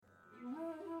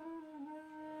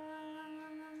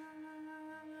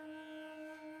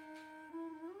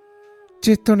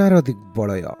ଚେତନାର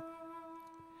ଦିଗ୍ବଳୟ,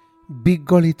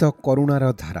 ବିଗଳିତ କରୁଣାର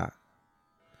ଧାରା।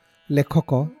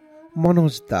 ଲେଖକ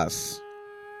ମନୋଜ ଦାସ।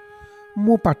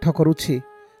 ମୁଁ ପାଠ କରୁଛି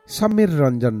ସମୀର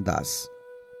ରଞ୍ଜନ ଦାସ।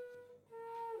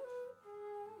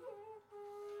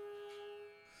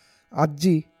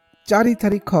 ଆଜି 4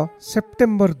 ତାରିଖ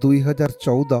ସେପ୍ଟେମ୍ବର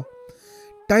 2014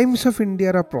 ଟାଇମ୍ସ ଅଫ୍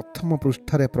ଇଣ୍ଡିଆର ପ୍ରଥମ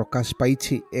ପୃଷ୍ଠାରେ ପ୍ରକାଶ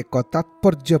ପାଇଛି ଏକ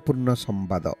ତାତ୍ପର୍ଯ୍ୟପୂର୍ଣ୍ଣ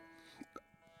ସମ୍ବାଦ।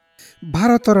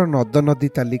 ଭାରତର ନଦନଦୀ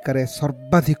ତାଲିକାରେ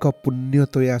ସର୍ବାଧିକ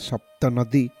ପୁଣ୍ୟତୋୟା ସପ୍ତ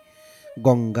ନଦୀ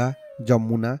ଗଙ୍ଗା,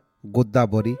 ଯମୁନା,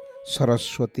 ଗୋଦାବରୀ,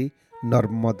 ସରସ୍ୱତୀ,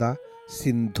 ନର୍ମଦା,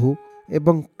 ସିନ୍ଧୁ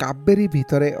ଏବଂ କାବେରୀ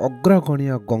ଭିତରେ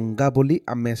ଅଗ୍ରଗଣ୍ୟ ଗଙ୍ଗା ବୋଲି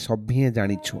ଆମେ ସଭିଏଁ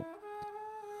ଜାଣିଛୁ।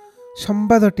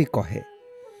 ସମ୍ବାଦଟି କହେ,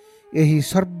 ଏହି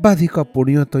ସର୍ବାଧିକ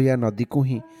ପୁଣ୍ୟତୋୟା ନଦୀକୁ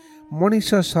ହିଁ ମଣିଷ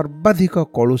ସର୍ବାଧିକ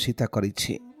କଳୁଷିତ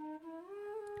କରିଛି।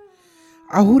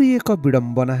 ଆହୁରି ଏକ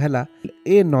ବିଡ଼ମ୍ବନା ହେଲା,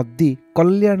 ଏ ନଦୀ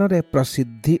କଲ୍ୟାଣରେ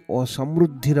ପ୍ରସିଦ୍ଧି ଓ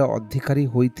ସମୃଦ୍ଧିର ଅଧିକାରୀ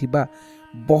ହୋଇଥିବା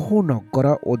ବହୁ ନଗର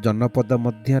ଓ ଜନପଦ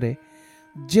ମଧ୍ୟରେ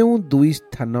ଯେଉଁ 2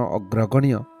 ସ୍ଥାନ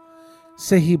ଅଗ୍ରଗଣ୍ୟ,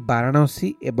 ସେହି ବାରାଣସୀ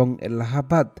ଏବଂ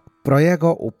ଏଲାହାବାଦ ପ୍ରୟାଗ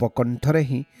ଉପକଣ୍ଠରେ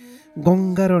ହିଁ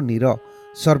ଗଙ୍ଗାର ନୀର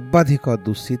ସର୍ବାଧିକ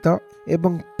ଦୂଷିତ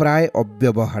ଏବଂ ପ୍ରାୟ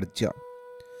ଅବ୍ୟବହାର୍ଯ୍ୟ।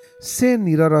 ସେ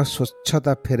ନୀରର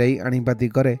ସ୍ୱଚ୍ଛତା ଫେରାଇ ଆଣିବା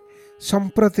ଦିଗରେ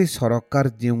ସମ୍ପ୍ରତି ସରକାର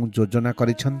ଯେଉଁ ଯୋଜନା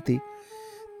କରିଛନ୍ତି,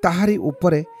 ତାହାରି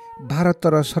ଉପରେ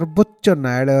ଭାରତର ସର୍ବୋଚ୍ଚ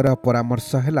ନ୍ୟାୟାଳୟର ପରାମର୍ଶ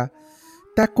ହେଲା,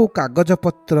 ତାକୁ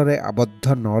କାଗଜପତ୍ରରେ ଆବଦ୍ଧ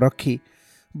ନ ରଖି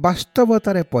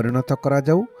ବାସ୍ତବତାରେ ପରିଣତ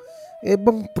କରାଯାଉ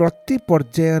ଏବଂ ପ୍ରତି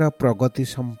ପର୍ଯ୍ୟାୟର ପ୍ରଗତି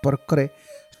ସମ୍ପର୍କରେ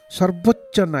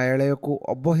ସର୍ବୋଚ୍ଚ ନ୍ୟାୟାଳୟକୁ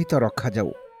ଅବହିତ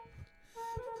ରଖାଯାଉ।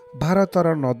 ଭାରତର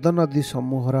ନଦନଦୀ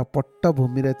ସମୂହର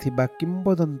ପଟ୍ଟଭୂମିରେ ଥିବା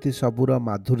କିମ୍ବଦନ୍ତୀ ସବୁର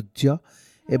ମାଧୁର୍ଯ୍ୟ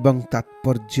ଏବଂ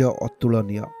ତାତ୍ପର୍ଯ୍ୟ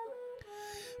ଅତୁଳନୀୟ।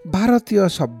 ଭାରତୀୟ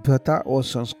ସଭ୍ୟତା ଓ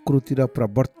ସଂସ୍କୃତିର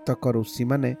ପ୍ରବର୍ତ୍ତକ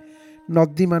ଋଷିମାନେ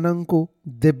ନଦୀମାନଙ୍କୁ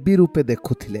ଦେବୀ ରୂପେ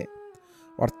ଦେଖୁଥିଲେ,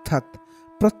 ଅର୍ଥାତ୍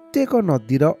ପ୍ରତ୍ୟେକ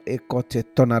ନଦୀର ଏକ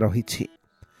ଚେତନା ରହିଛି,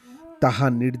 ତାହା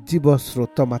ନିର୍ଜୀବ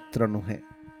ସ୍ରୋତ ମାତ୍ର ନୁହେଁ।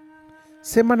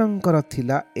 ସେମାନଙ୍କର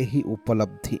ଥିଲା ଏହି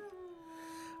ଉପଲବ୍ଧି।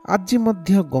 ଆଜି ମଧ୍ୟ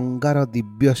ଗଙ୍ଗାର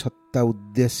ଦିବ୍ୟ ସତ୍ତା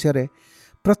ଉଦ୍ଦେଶ୍ୟରେ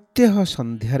ପ୍ରତ୍ୟହ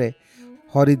ସନ୍ଧ୍ୟାରେ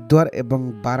ହରିଦ୍ୱାର ଏବଂ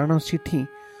ବାରାଣସୀଠି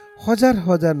ହଜାର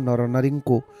ହଜାର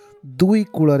ନରନାରୀଙ୍କୁ 2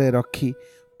 କୂଳରେ ରଖି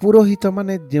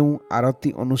ପୁରୋହିତମାନେ ଯେଉଁ ଆରତି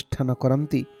ଅନୁଷ୍ଠାନ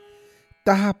କରନ୍ତି,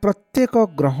 ତାହା ପ୍ରତ୍ୟେକ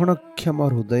ଗ୍ରହଣକ୍ଷମ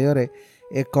ହୃଦୟରେ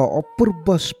ଏକ ଅପୂର୍ବ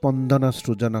ସ୍ପନ୍ଦନ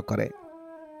ସୃଜନ କରେ।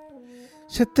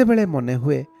 ସେତେବେଳେ ମନେ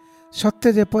ହୁଏ, ସତେ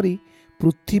ଯେପରି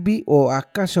ପୃଥିବୀ ଓ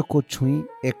ଆକାଶକୁ ଛୁଇଁ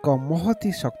ଏକ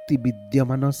ମହତୀ ଶକ୍ତି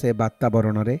ବିଦ୍ୟମାନ ସେ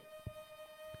ବାତାବରଣରେ।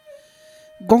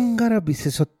 ଗଙ୍ଗାର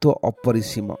ବିଶେଷତ୍ୱ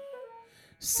ଅପରିସୀମ।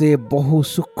 ସେ ବହୁ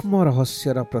ସୂକ୍ଷ୍ମ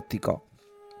ରହସ୍ୟର ପ୍ରତୀକ।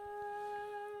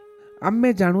 ଆମେ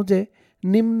ଜାଣୁ ଯେ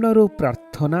ନିମ୍ନରୁ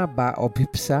ପ୍ରାର୍ଥନା ବା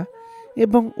ଅଭିପ୍ସା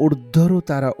ଏବଂ ଊର୍ଦ୍ଧ୍ୱରୁ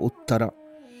ତାର ଉତ୍ତର।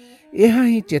 ଏହା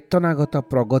ହିଁ ଚେତନାଗତ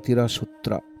ପ୍ରଗତିର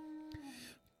ସୂତ୍ର।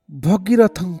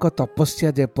 ଭଗୀରଥଙ୍କ ତପସ୍ୟା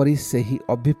ଯେପରି ସେହି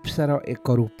ଅଭିପ୍ସାର ଏକ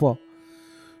ରୂପ,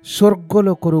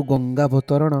 ସ୍ୱର୍ଗଲୋକରୁ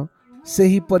ଗଙ୍ଗାବତରଣ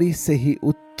ସେହିପରି ସେହି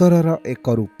ଉତ୍ତରର ଏକ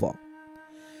ରୂପ।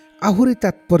 ଆହୁରି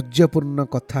ତାତ୍ପର୍ଯ୍ୟପୂର୍ଣ୍ଣ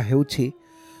କଥା ହେଉଛି,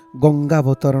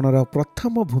 ଗଙ୍ଗାବତରଣର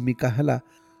ପ୍ରଥମ ଭୂମିକା ହେଲା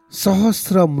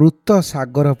ସହସ୍ର ମୃତ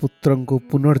ସାଗର ପୁତ୍ରଙ୍କୁ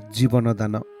ପୁନର୍ଜୀବନ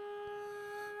ଦାନ।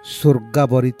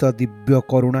 ସ୍ୱର୍ଗାବରିତ ଦିବ୍ୟ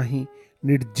କରୁଣା ହିଁ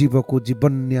ନିର୍ଜୀବକୁ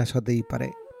ଜୀବନ୍ୟାସ ଦେଇପାରେ।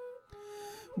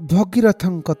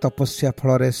 ଭଗୀରଥଙ୍କ ତପସ୍ୟା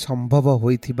ଫଳରେ ସମ୍ଭବ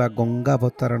ହୋଇଥିବା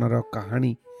ଗଙ୍ଗାବତରଣର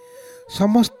କାହାଣୀ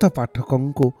ସମସ୍ତ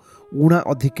ପାଠକଙ୍କୁ ଊଣା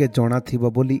ଅଧିକେ ଜଣାଥିବ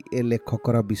ବୋଲି ଏ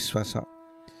ଲେଖକର ବିଶ୍ୱାସ।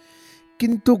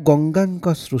 କିନ୍ତୁ ଗଙ୍ଗାଙ୍କ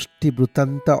ସୃଷ୍ଟି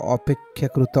ବୃତ୍ତାନ୍ତ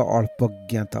ଅପେକ୍ଷାକୃତ ଅଳ୍ପ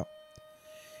ଜ୍ଞାତ।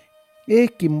 ଏ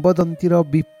କିମ୍ବଦନ୍ତୀର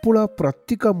ବିପୁଳ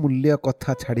ପ୍ରତୀକ ମୂଲ୍ୟ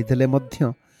କଥା ଛାଡ଼ିଦେଲେ ମଧ୍ୟ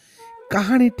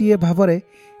କାହାଣୀଟିଏ ଭାବରେ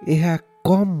ଏହା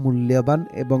କମ୍ ମୂଲ୍ୟବାନ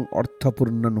ଏବଂ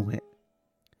ଅର୍ଥପୂର୍ଣ୍ଣ ନୁହେଁ।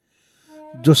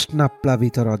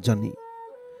 ଜ୍ୟୋତ୍ସ୍ନାପ୍ଲାବିତ ରଜନୀ।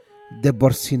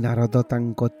 ଦେବର୍ଷି ନାରଦ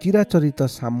ତାଙ୍କ ଚିରାଚରିତ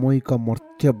ସାମୟିକ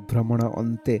ମର୍ତ୍ତ୍ୟ ଭ୍ରମଣ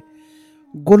ଅନ୍ତେ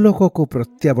ଗୋଲୋକକୁ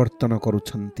ପ୍ରତ୍ୟାବର୍ତ୍ତନ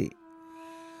କରୁଛନ୍ତି।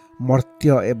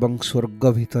 ମର୍ତ୍ତ୍ୟ ଏବଂ ସ୍ୱର୍ଗ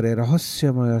ଭିତରେ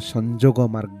ରହସ୍ୟମୟ ସଂଯୋଗ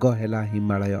ମାର୍ଗ ହେଲା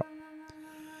ହିମାଳୟ।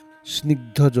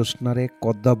 ସ୍ନିଗ୍ଧ ଜ୍ୟୋତ୍ସ୍ନାରେ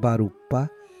କଦବା ରୂପା,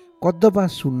 କଦବା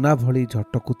ସୁନା ଭଳି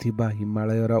ଝଟକୁଥିବା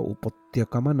ହିମାଳୟର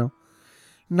ଉପତ୍ୟକାମାନ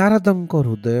ନାରଦଙ୍କ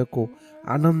ହୃଦୟକୁ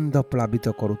ଆନନ୍ଦ ପ୍ଳାବିତ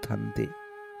କରୁଥାନ୍ତି।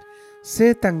 ସେ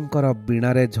ତାଙ୍କର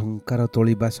ବୀଣାରେ ଝଙ୍କାର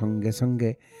ତୋଳିବା ସଙ୍ଗେ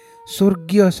ସଙ୍ଗେ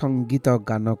ସ୍ୱର୍ଗୀୟ ସଙ୍ଗୀତ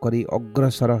ଗାନ କରି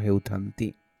ଅଗ୍ରସର ହେଉଥାନ୍ତି।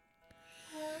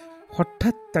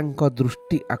 ହଠାତ୍ ତାଙ୍କ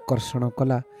ଦୃଷ୍ଟି ଆକର୍ଷଣ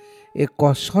କଲା ଏକ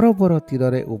ସରୋବର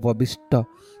ତୀରରେ ଉପବିଷ୍ଟ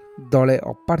ଦଳେ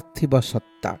ଅପାର୍ଥିବ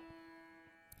ସତ୍ତା।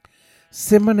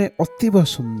 ସେମାନେ ଅତୀବ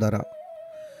ସୁନ୍ଦର।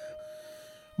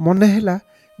 ମନେ ହେଲା,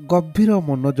 ଗଭୀର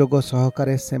ମନୋଯୋଗ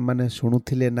ସହକାରେ ସେମାନେ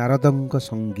ଶୁଣୁଥିଲେ ନାରଦଙ୍କ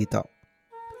ସଙ୍ଗୀତ।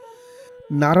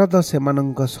 ନାରଦ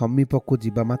ସେମାନଙ୍କ ସମୀପକୁ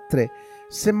ଯିବା ମାତ୍ରେ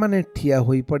ସେମାନେ ଠିଆ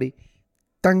ହୋଇପଡ଼ି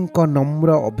ତାଙ୍କ ନମ୍ର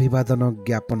ଅଭିବାଦନ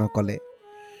ଜ୍ଞାପନ କଲେ।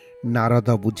 ନାରଦ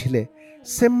ବୁଝିଲେ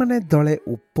ସେମାନେ ଦଳେ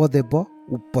ଉପଦେବ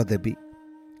ଉପଦେବୀ।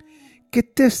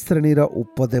 କେତେ ଶ୍ରେଣୀର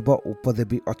ଉପଦେବ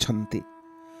ଉପଦେବୀ ଅଛନ୍ତି।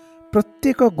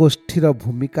 ପ୍ରତ୍ୟେକ ଗୋଷ୍ଠୀର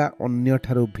ଭୂମିକା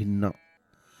ଅନ୍ୟଠାରୁ ଭିନ୍ନ।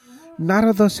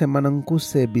 ନାରଦ ସେମାନଙ୍କୁ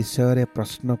ସେ ବିଷୟରେ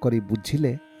ପ୍ରଶ୍ନ କରି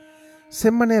ବୁଝିଲେ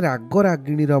ସେମାନେ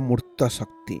ରାଗରାଗିଣୀର ମୂର୍ତ୍ତ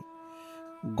ଶକ୍ତି,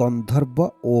 ଗନ୍ଧର୍ବ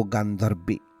ଓ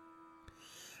ଗାନ୍ଧର୍ବୀ।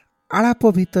 ଆଳାପ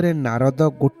ଭିତରେ ନାରଦ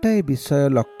ଗୋଟାଏ ବିଷୟ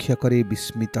ଲକ୍ଷ୍ୟ କରି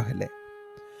ବିସ୍ମିତ ହେଲେ।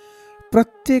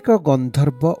 ପ୍ରତ୍ୟେକ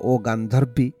ଗନ୍ଧର୍ବ ଓ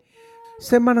ଗାନ୍ଧର୍ବୀ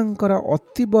ସେମାନଙ୍କର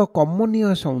ଅତୀବ କମନୀୟ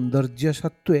ସୌନ୍ଦର୍ଯ୍ୟ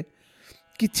ସତ୍ତ୍ୱେ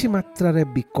କିଛି ମାତ୍ରାରେ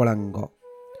ବିକଳାଙ୍ଗ।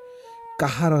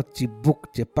 କାହାର ଚିବୁକ୍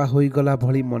ଚେପା ହୋଇଗଲା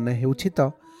ଭଳି ମନେ ହେଉଛି ତ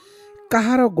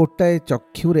କାହାର ଗୋଟାଏ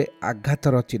ଚକ୍ଷୁରେ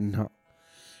ଆଘାତର ଚିହ୍ନ,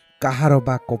 କାହାର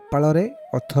ବା କପାଳରେ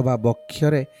ଅଥବା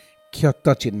ବକ୍ଷରେ କ୍ଷତ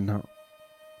ଚିହ୍ନ।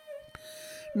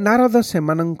 ନାରଦ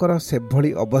ସେମାନଙ୍କର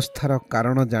ସେଭଳି ଅବସ୍ଥାର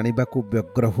କାରଣ ଜାଣିବାକୁ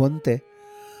ବ୍ୟଗ୍ର ହୁଅନ୍ତେ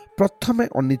ପ୍ରଥମେ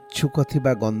ଅନିଚ୍ଛୁକ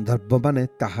ଥିବା ଗନ୍ଧର୍ବମାନେ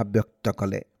ତାହା ବ୍ୟକ୍ତ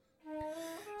କଲେ।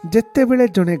 ଯେତେବେଳେ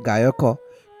ଜଣେ ଗାୟକ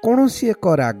କୌଣସି ଏକ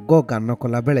ରାଗ ଗାନ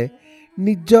କଲାବେଳେ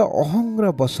ନିଜ ଅହଂର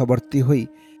ବଶବର୍ତ୍ତୀ ହୋଇ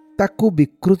ତାକୁ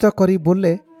ବିକୃତ କରି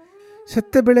ବୋଲେ,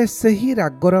 ସେତେବେଳେ ସେହି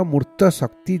ରାଗର ମୂର୍ତ୍ତ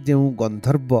ଶକ୍ତି ଯେଉଁ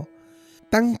ଗନ୍ଧର୍ବ,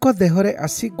 ତାଙ୍କ ଦେହରେ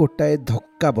ଆସି ଗୋଟାଏ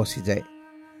ଧକ୍କା ବସିଯାଏ।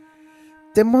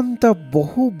 ତେମନ୍ତ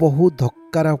ବହୁ ବହୁ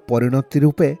ଧକ୍କାର ପରିଣତି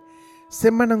ରୂପେ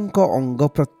ସେମାନଙ୍କ ଅଙ୍ଗ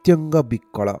ପ୍ରତ୍ୟଙ୍ଗ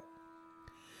ବିକଳ।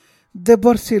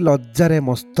 ଦେବର୍ଷି ଲଜ୍ଜାରେ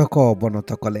ମସ୍ତକ ଅବନତ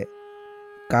କଲେ,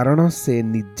 କାରଣ ସେ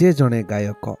ନିଜେ ଜଣେ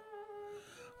ଗାୟକ।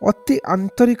 ଅତି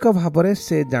ଆନ୍ତରିକ ଭାବରେ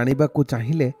ସେ ଜାଣିବାକୁ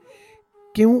ଚାହିଁଲେ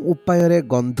କେଉଁ ଉପାୟରେ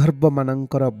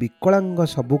ଗନ୍ଧର୍ବମାନଙ୍କର ବିକଳାଙ୍ଗ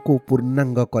ସବୁକୁ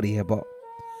ପୂର୍ଣ୍ଣାଙ୍ଗ କରିହେବ।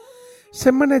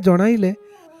 ସେମାନେ ଜଣାଇଲେ,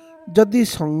 ଯଦି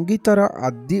ସଙ୍ଗୀତର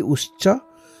ଆଦି ଉତ୍ସ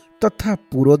ତଥା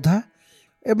ପୁରୋଧା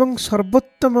ଏବଂ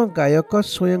ସର୍ବୋତ୍ତମ ଗାୟକ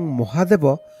ସ୍ୱୟଂ ମହାଦେବ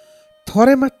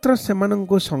ଥରେ ମାତ୍ର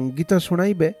ସେମାନଙ୍କୁ ସଙ୍ଗୀତ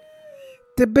ଶୁଣାଇବେ,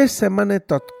 ତେବେ ସେମାନେ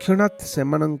ତତ୍କ୍ଷଣାତ୍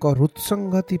ସେମାନଙ୍କ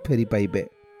ହୃତ୍ସଂଗତି ଫେରି ପାଇବେ।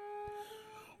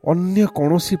 ଅନ୍ୟ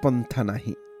କୌଣସି ପନ୍ଥା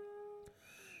ନାହିଁ।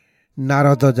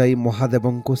 ନାରଦ ଯାଇ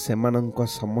ମହାଦେବଙ୍କୁ ସେମାନଙ୍କ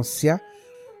ସମସ୍ୟା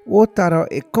ଓ ତାର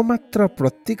ଏକମାତ୍ର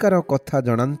ପ୍ରତିକାର କଥା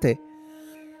ଜଣାନ୍ତେ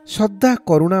ସଦା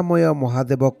କରୁଣାମୟ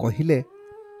ମହାଦେବ କହିଲେ,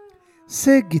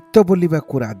 ସେ ଗୀତ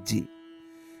ବୋଲିବାକୁ ରାଜି,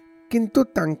 କିନ୍ତୁ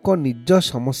ତାଙ୍କ ନିଜ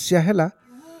ସମସ୍ୟା ହେଲା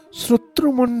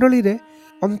ଶ୍ରୋତୃମଣ୍ଡଳୀରେ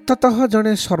ଅନ୍ତତଃ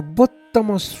ଜଣେ ସର୍ବୋତ୍ତମ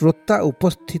ଶ୍ରୋତା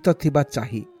ଉପସ୍ଥିତ ଥିବା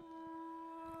ଚାହି।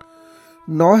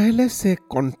 ନହେଲେ ସେ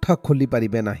କଣ୍ଠ ଖୋଲି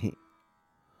ପାରିବେ ନାହିଁ।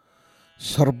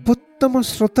 ସର୍ବୋତ୍ତମ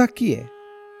ଶ୍ରୋତା କିଏ?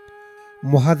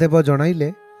 ମହାଦେବ ଜଣାଇଲେ,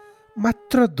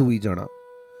 ମାତ୍ର 2 ଜଣ,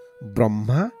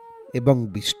 ବ୍ରହ୍ମା ଏବଂ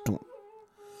ବିଷ୍ଣୁ।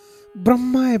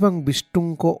 ବ୍ରହ୍ମା ଏବଂ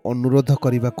ବିଷ୍ଣୁଙ୍କୁ ଅନୁରୋଧ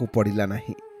କରିବାକୁ ପଡ଼ିଲା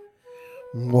ନାହିଁ।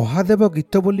 ମହାଦେବ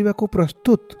ଗୀତ ବୋଲିବାକୁ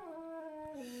ପ୍ରସ୍ତୁତ।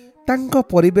 ତାଙ୍କ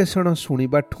ପରିବେଷଣ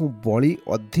ଶୁଣିବାଠୁ ବଳି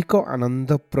ଅଧିକ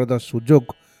ଆନନ୍ଦପ୍ରଦ ସୁଯୋଗ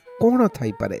କ'ଣ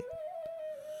ଥାଇପାରେ?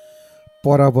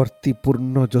 ପରବର୍ତ୍ତୀ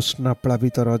ପୂର୍ଣ୍ଣ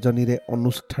ଜ୍ୟୋତ୍ସ୍ନାପ୍ଳାବିତ ରଜନୀରେ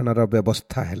ଅନୁଷ୍ଠାନର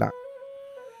ବ୍ୟବସ୍ଥା ହେଲା।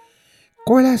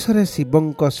 କୈଳାସରେ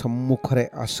ଶିବଙ୍କ ସମ୍ମୁଖରେ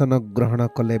ଆସନ ଗ୍ରହଣ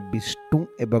କଲେ ବିଷ୍ଣୁ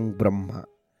ଏବଂ ବ୍ରହ୍ମା।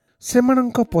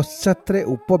 ସେମାନଙ୍କ ପଶ୍ଚାତରେ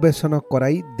ଉପବେଶନ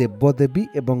କରାଇ ଦେବଦେବୀ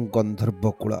ଏବଂ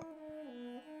ଗନ୍ଧର୍ବକୁଳ।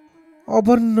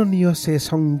 ଅବର୍ଣ୍ଣନୀୟ ସେ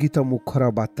ସଙ୍ଗୀତ ମୁଖର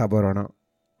ବାତାବରଣ।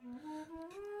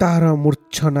 ତାହାର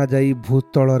ମୂର୍ଚ୍ଛନା ଯାଇ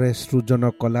ଭୂତଳରେ ସୃଜନ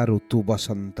କଲା ଋତୁ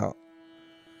ବସନ୍ତ।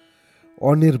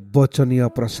 ଅନିର୍ବଚନୀୟ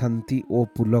ପ୍ରଶାନ୍ତି ଓ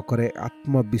ପୁଲକରେ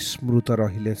ଆତ୍ମବିସ୍ମୃତ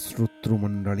ରହିଲେ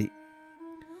ଶ୍ରୋତୃମଣ୍ଡଳୀ।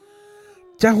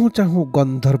 ଚାହୁଁ ଚାହୁଁ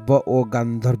ଗନ୍ଧର୍ବ ଓ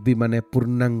ଗାନ୍ଧର୍ବୀମାନେ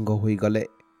ପୂର୍ଣ୍ଣାଙ୍ଗ ହୋଇଗଲେ।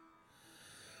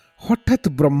 ହଠାତ୍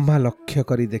ବ୍ରହ୍ମା ଲକ୍ଷ୍ୟ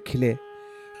କରି ଦେଖିଲେ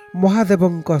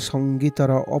ମହାଦେବଙ୍କ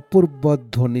ସଙ୍ଗୀତର ଅପୂର୍ବ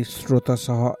ଧ୍ୱନି ସ୍ରୋତ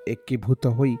ସହ ଏକୀଭୂତ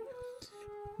ହୋଇ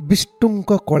ବିଷ୍ଣୁଙ୍କ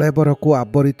କଳେବରକୁ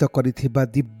ଆବରିତ କରିଥିବା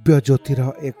ଦିବ୍ୟ ଜ୍ୟୋତିର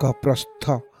ଏକ ପ୍ରସ୍ଥ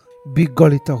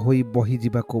ବିଗଳିତ ହୋଇ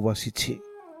ବହିଯିବାକୁ ବସିଛି।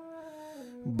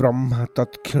 ବ୍ରହ୍ମା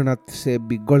ତତ୍କ୍ଷଣାତ୍ ସେ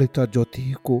ବିଗଳିତ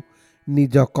ଜ୍ୟୋତିକୁ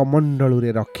ନିଜ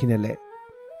କମଣ୍ଡଳୁରେ ରଖିନେଲେ।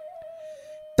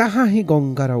 ତାହା ହିଁ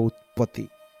ଗଙ୍ଗାର ଉତ୍ପତ୍ତି।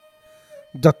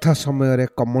 ଯଥା ସମୟରେ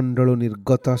କମଣ୍ଡଳୁ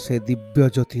ନିର୍ଗତ ସେ ଦିବ୍ୟ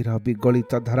ଜ୍ୟୋତିର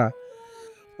ବିଗଳିତ ଧାରା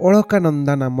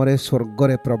ଅଳକାନନ୍ଦା ନାମରେ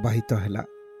ସ୍ୱର୍ଗରେ ପ୍ରବାହିତ ହେଲା।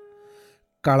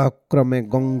 କାଳକ୍ରମେ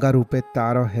ଗଙ୍ଗା ରୂପେ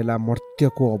ତାର ହେଲା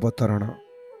ମର୍ତ୍ତ୍ୟକୁ ଅବତରଣ।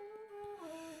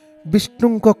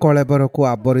 ବିଷ୍ଣୁଙ୍କ କଳେବରକୁ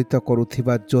ଆବରିତ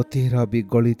କରୁଥିବା ଜ୍ୟୋତିର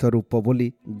ବିଗଳିତ ରୂପ ବୋଲି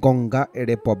ଗଙ୍ଗା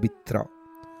ଏଡ଼େ ପବିତ୍ର।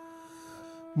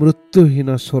 ମୃତ୍ୟୁହୀନ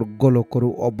ସ୍ୱର୍ଗଲୋକରୁ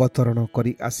ଅବତରଣ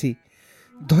କରି ଆସି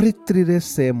ଧରିତ୍ରୀରେ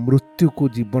ସେ ମୃତ୍ୟୁକୁ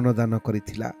ଜୀବନ ଦାନ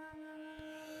କରିଥିଲା।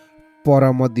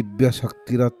 ପରମ ଦିବ୍ୟ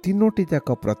ଶକ୍ତିର 3ଟି ଯାକ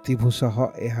ପ୍ରତିଭୁ ସହ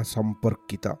ଏହା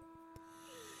ସମ୍ପର୍କିତ।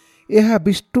 ଏହା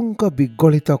ବିଷ୍ଣୁଙ୍କ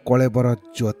ବିଗଳିତ କଳେବର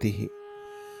ଜ୍ୟୋତି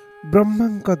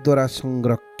ବ୍ରହ୍ମାଙ୍କ ଦ୍ୱାରା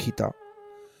ସଂରକ୍ଷିତ।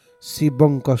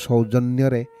 ଶିବଙ୍କ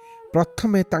ସୌଜନ୍ୟରେ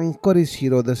ପ୍ରଥମେ ତାଙ୍କରି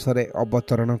ଶିରୋଦେଶରେ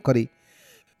ଅବତରଣ କରି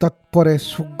ତତ୍ପରେ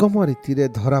ସୁଗମ ରୀତିରେ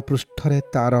ଧରାପୃଷ୍ଠରେ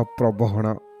ତାର ପ୍ରବହଣ।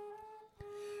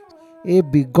 ଏ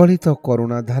ବିଗଳିତ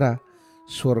କରୁଣାଧାରା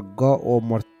ସ୍ୱର୍ଗ ଓ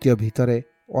ମର୍ତ୍ତ୍ୟ ଭିତରେ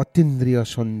ଅତୀନ୍ଦ୍ରିୟ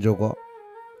ସଂଯୋଗ।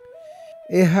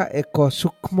 ଏହା ଏକ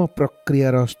ସୂକ୍ଷ୍ମ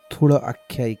ପ୍ରକ୍ରିୟାର ସ୍ଥୂଳ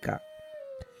ଆଖ୍ୟାୟିକା।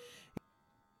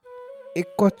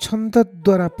 ଏକ ଛନ୍ଦ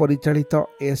ଦ୍ୱାରା ପରିଚାଳିତ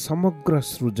ଏ ସମଗ୍ର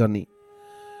ସୃଜନୀ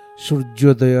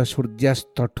ସୂର୍ଯ୍ୟୋଦୟ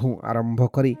ସୂର୍ଯ୍ୟାସ୍ତଠୁ ଆରମ୍ଭ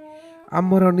କରି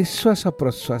ଆମର ନିଶ୍ୱାସ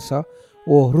ପ୍ରଶ୍ୱାସ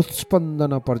ଓ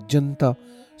ହୃତ୍ସ୍ପନ୍ଦନ ପର୍ଯ୍ୟନ୍ତ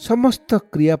ସମସ୍ତ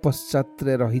କ୍ରିୟା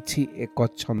ପଶ୍ଚାତରେ ରହିଛି ଏକ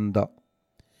ଛନ୍ଦ।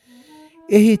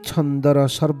 ଏହି ଛନ୍ଦର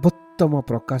ସର୍ବୋତ୍ତମ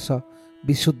ପ୍ରକାଶ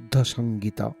ବିଶୁଦ୍ଧ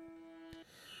ସଙ୍ଗୀତ।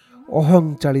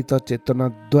 ଅହଂଚାଳିତ ଚେତନା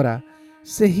ଦ୍ୱାରା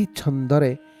ସେହି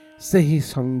ଛନ୍ଦରେ ସେହି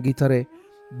ସଙ୍ଗୀତରେ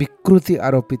ବିକୃତି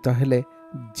ଆରୋପିତ ହେଲେ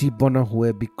ଜୀବନ ହୁଏ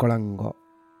ବିକଳାଙ୍ଗ।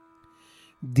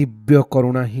 ଦିବ୍ୟ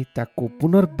କରୁଣା ହିଁ ତାକୁ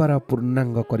ପୁନର୍ବାର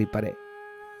ପୂର୍ଣ୍ଣାଙ୍ଗ କରିପାରେ।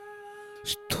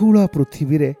 ସ୍ଥୂଳ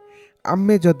ପୃଥିବୀରେ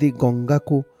ଆମେ ଯଦି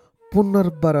ଗଙ୍ଗାକୁ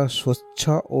ପୁନର୍ବାର ସ୍ୱଚ୍ଛ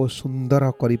ଓ ସୁନ୍ଦର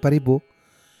କରିପାରିବୁ,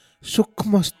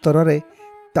 ସୂକ୍ଷ୍ମ ସ୍ତରରେ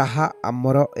ତାହା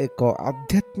ଆମର ଏକ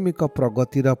ଆଧ୍ୟାତ୍ମିକ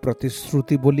ପ୍ରଗତିର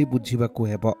ପ୍ରତିଶ୍ରୁତି ବୋଲି ବୁଝିବାକୁ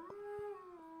ହେବ।